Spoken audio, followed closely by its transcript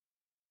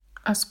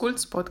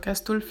Asculți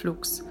podcastul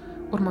Flux.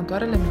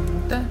 Următoarele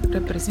minute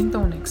reprezintă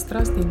un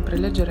extras din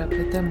prelegerea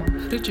pe tema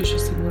fricii și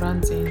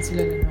siguranței în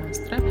zilele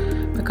noastre,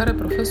 pe care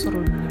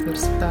profesorul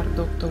universitar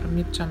dr.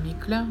 Mircea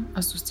Miclea a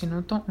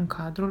susținut-o în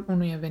cadrul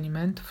unui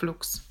eveniment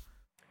Flux.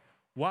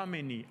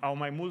 Oamenii au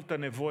mai multă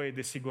nevoie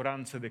de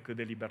siguranță decât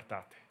de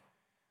libertate.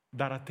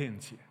 Dar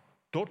atenție!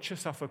 Tot ce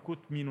s-a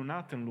făcut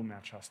minunat în lumea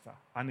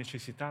aceasta a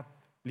necesitat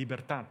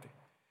libertate.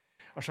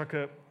 Așa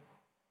că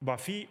va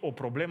fi o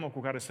problemă cu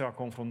care se va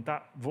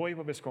confrunta, voi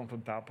vă veți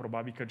confrunta,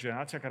 probabil că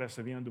generația care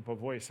să vină după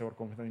voi se vor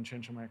confrunta din ce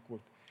în ce mai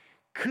curând.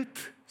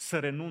 Cât să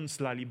renunț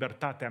la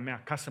libertatea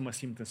mea ca să mă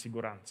simt în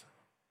siguranță?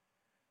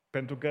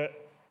 Pentru că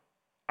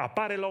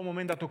apare la un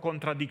moment dat o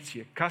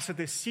contradicție. Ca să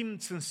te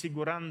simți în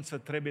siguranță,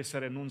 trebuie să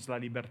renunți la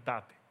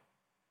libertate.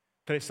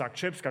 Trebuie să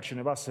accepti ca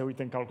cineva să se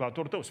uite în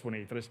calculatorul tău, spune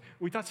ei.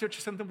 Uitați-vă ce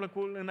se întâmplă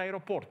în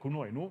aeroport, cu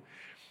noi, nu?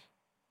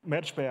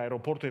 Mergi pe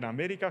aeroportul în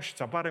America și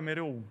îți apare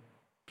mereu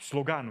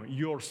sloganul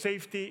Your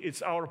safety, it's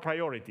our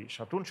priority.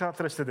 Și atunci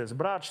trebuie să te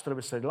dezbraci,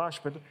 trebuie să-i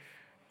lași.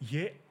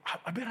 E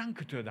aberant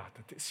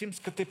câteodată.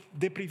 Simți că te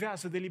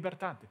deprivează de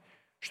libertate.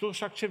 Și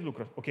totuși accepti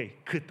lucruri. Ok,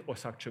 cât o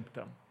să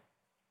acceptăm?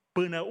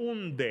 Până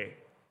unde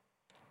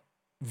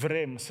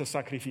vrem să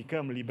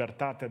sacrificăm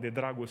libertatea de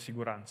dragul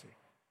siguranței?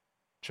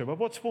 Ce vă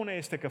pot spune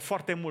este că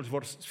foarte mulți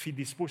vor fi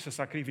dispuși să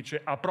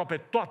sacrifice aproape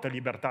toată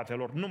libertatea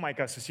lor, numai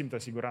ca să simtă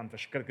siguranță.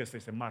 Și cred că ăsta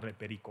este marele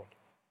pericol.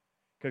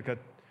 Cred că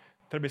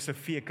trebuie să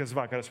fie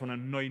câțiva care spună,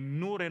 noi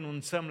nu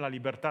renunțăm la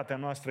libertatea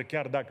noastră,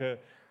 chiar dacă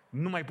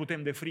nu mai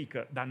putem de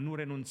frică, dar nu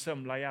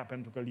renunțăm la ea,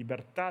 pentru că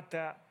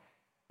libertatea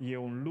e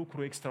un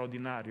lucru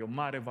extraordinar, e o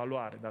mare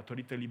valoare.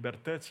 Datorită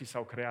libertății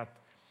s-au creat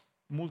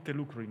multe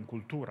lucruri în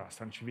cultura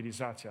asta, în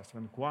civilizația asta,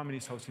 pentru că oamenii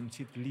s-au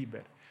simțit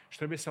liberi. Și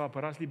trebuie să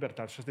apărați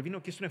libertatea. Și asta devine o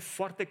chestiune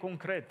foarte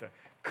concretă.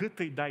 Cât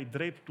îi dai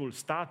dreptul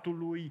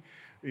statului,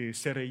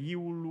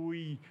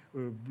 SRI-ului,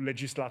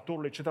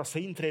 legislatorului, etc., să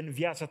intre în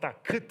viața ta?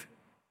 Cât?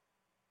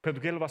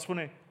 Pentru că el va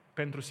spune,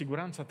 pentru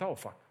siguranța ta o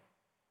fac.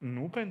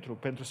 Nu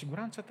pentru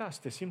siguranța ta,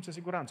 să te simți în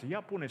siguranță.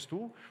 Ia puneți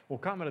tu o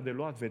cameră de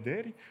luat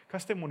vederi ca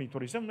să te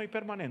monitorizăm noi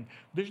permanent.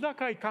 Deci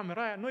dacă ai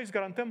camera aia, noi îți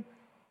garantăm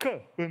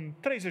că în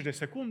 30 de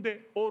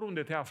secunde,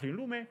 oriunde te afli în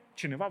lume,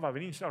 cineva va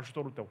veni în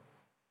ajutorul tău.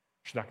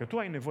 Și dacă tu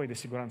ai nevoie de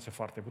siguranță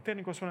foarte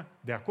puternică, o spune,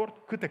 de acord,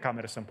 câte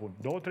camere să-mi pun?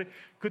 2, 3,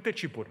 câte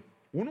chipuri?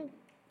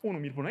 Unul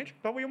mi-l pun aici,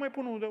 dar eu mai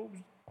pun unul,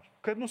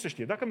 că nu se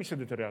știe. Dacă mi se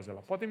deteriorează ăla,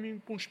 poate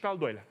mi-l pun și pe al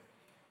doilea.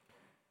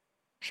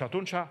 Și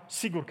atunci,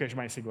 sigur că ești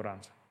mai în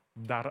siguranță,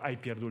 dar ai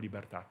pierdut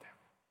libertatea.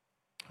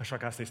 Așa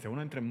că asta este una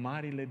dintre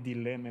marile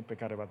dileme pe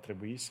care va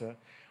trebui să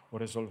o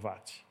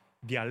rezolvați.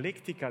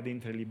 Dialectica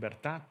dintre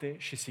libertate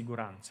și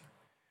siguranță.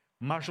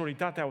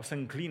 Majoritatea o să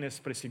încline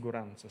spre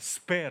siguranță.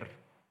 Sper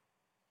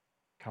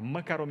ca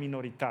măcar o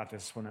minoritate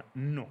să spună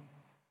nu.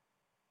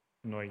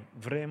 Noi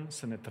vrem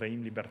să ne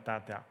trăim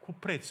libertatea cu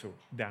prețul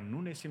de a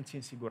nu ne simți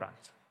în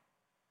siguranță.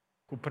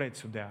 Cu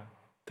prețul de a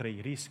trăi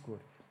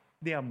riscuri,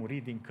 de a muri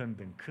din când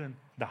în când.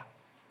 Da,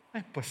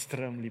 mai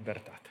păstrăm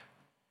libertatea.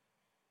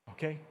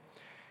 Ok?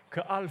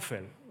 Că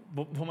altfel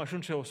vom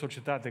ajunge o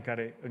societate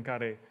în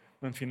care,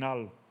 în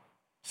final,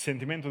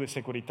 sentimentul de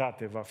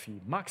securitate va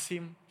fi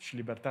maxim și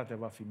libertatea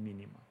va fi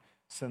minimă.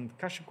 Sunt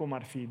ca și cum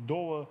ar fi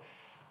două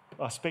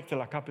aspecte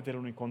la capetele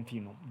unui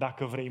continuum.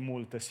 Dacă vrei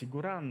multă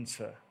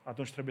siguranță,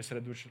 atunci trebuie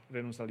să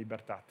renunți la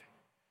libertate.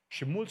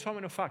 Și mulți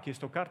oameni o fac.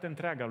 Este o carte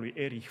întreagă a lui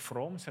Erich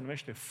Fromm, se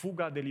numește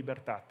Fuga de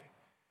libertate.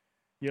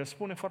 El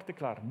spune foarte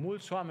clar,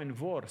 mulți oameni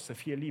vor să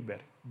fie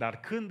liberi, dar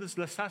când îți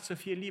lăsați să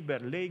fie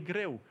liberi, le e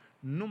greu,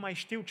 nu mai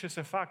știu ce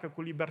să facă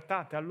cu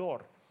libertatea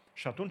lor.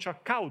 Și atunci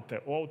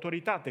caută o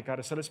autoritate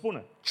care să le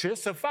spună ce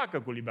să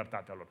facă cu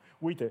libertatea lor.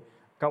 Uite,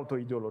 caută o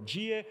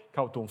ideologie,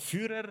 caută un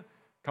Führer,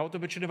 caută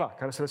pe cineva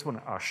care să le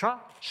spună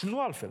așa și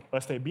nu altfel.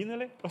 Ăsta e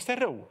binele, ăsta e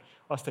rău.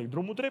 Ăsta e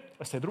drumul drept,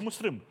 ăsta e drumul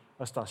strâmb.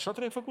 Ăsta așa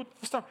trebuie făcut,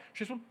 ăsta.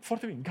 Și spun,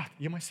 foarte bine, gata,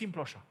 e mai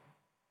simplu așa.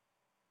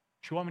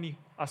 Și oamenii,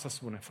 asta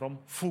spune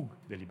Fromm, fug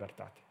de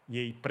libertate.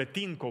 Ei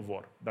pretind că o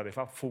vor, dar de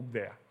fapt fug de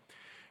ea.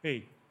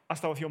 Ei,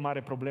 asta va fi o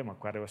mare problemă cu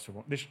care vă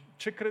spun. Deci,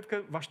 ce cred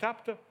că vă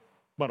așteaptă?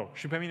 Mă rog,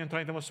 și pe mine într-o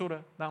anumită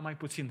măsură, dar mai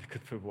puțin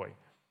decât pe voi.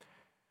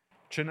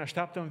 Ce ne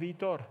așteaptă în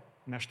viitor?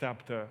 Ne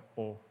așteaptă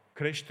o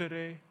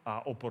creștere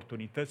a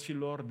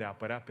oportunităților de a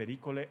apărea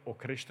pericole, o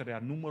creștere a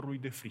numărului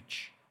de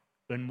frici.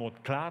 În mod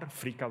clar,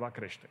 frica va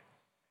crește.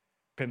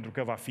 Pentru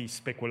că va fi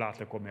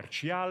speculată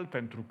comercial,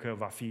 pentru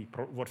că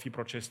vor fi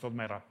procese tot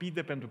mai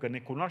rapide, pentru că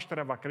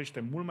necunoașterea va crește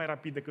mult mai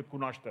rapid decât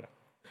cunoașterea.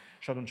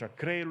 Și atunci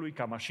creierul,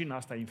 ca mașina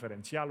asta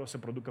inferențială, o să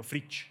producă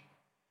frici.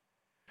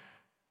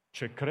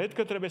 Ce cred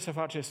că trebuie să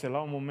faceți este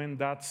la un moment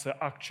dat să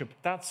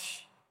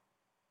acceptați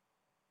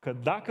că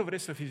dacă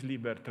vreți să fiți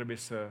liberi, trebuie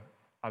să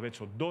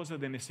aveți o doză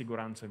de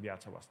nesiguranță în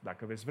viața voastră.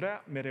 Dacă veți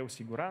vrea mereu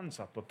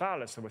siguranța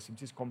totală, să vă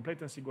simțiți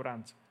complet în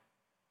siguranță,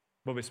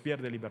 vă veți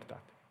pierde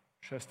libertate.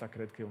 Și asta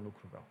cred că e un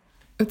lucru rău.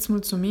 Îți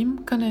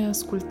mulțumim că ne-ai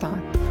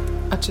ascultat.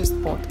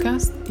 Acest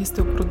podcast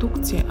este o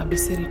producție a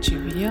Bisericii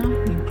Via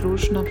din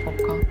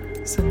Cluj-Napoca.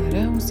 Să ne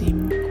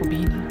reauzim cu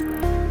bine!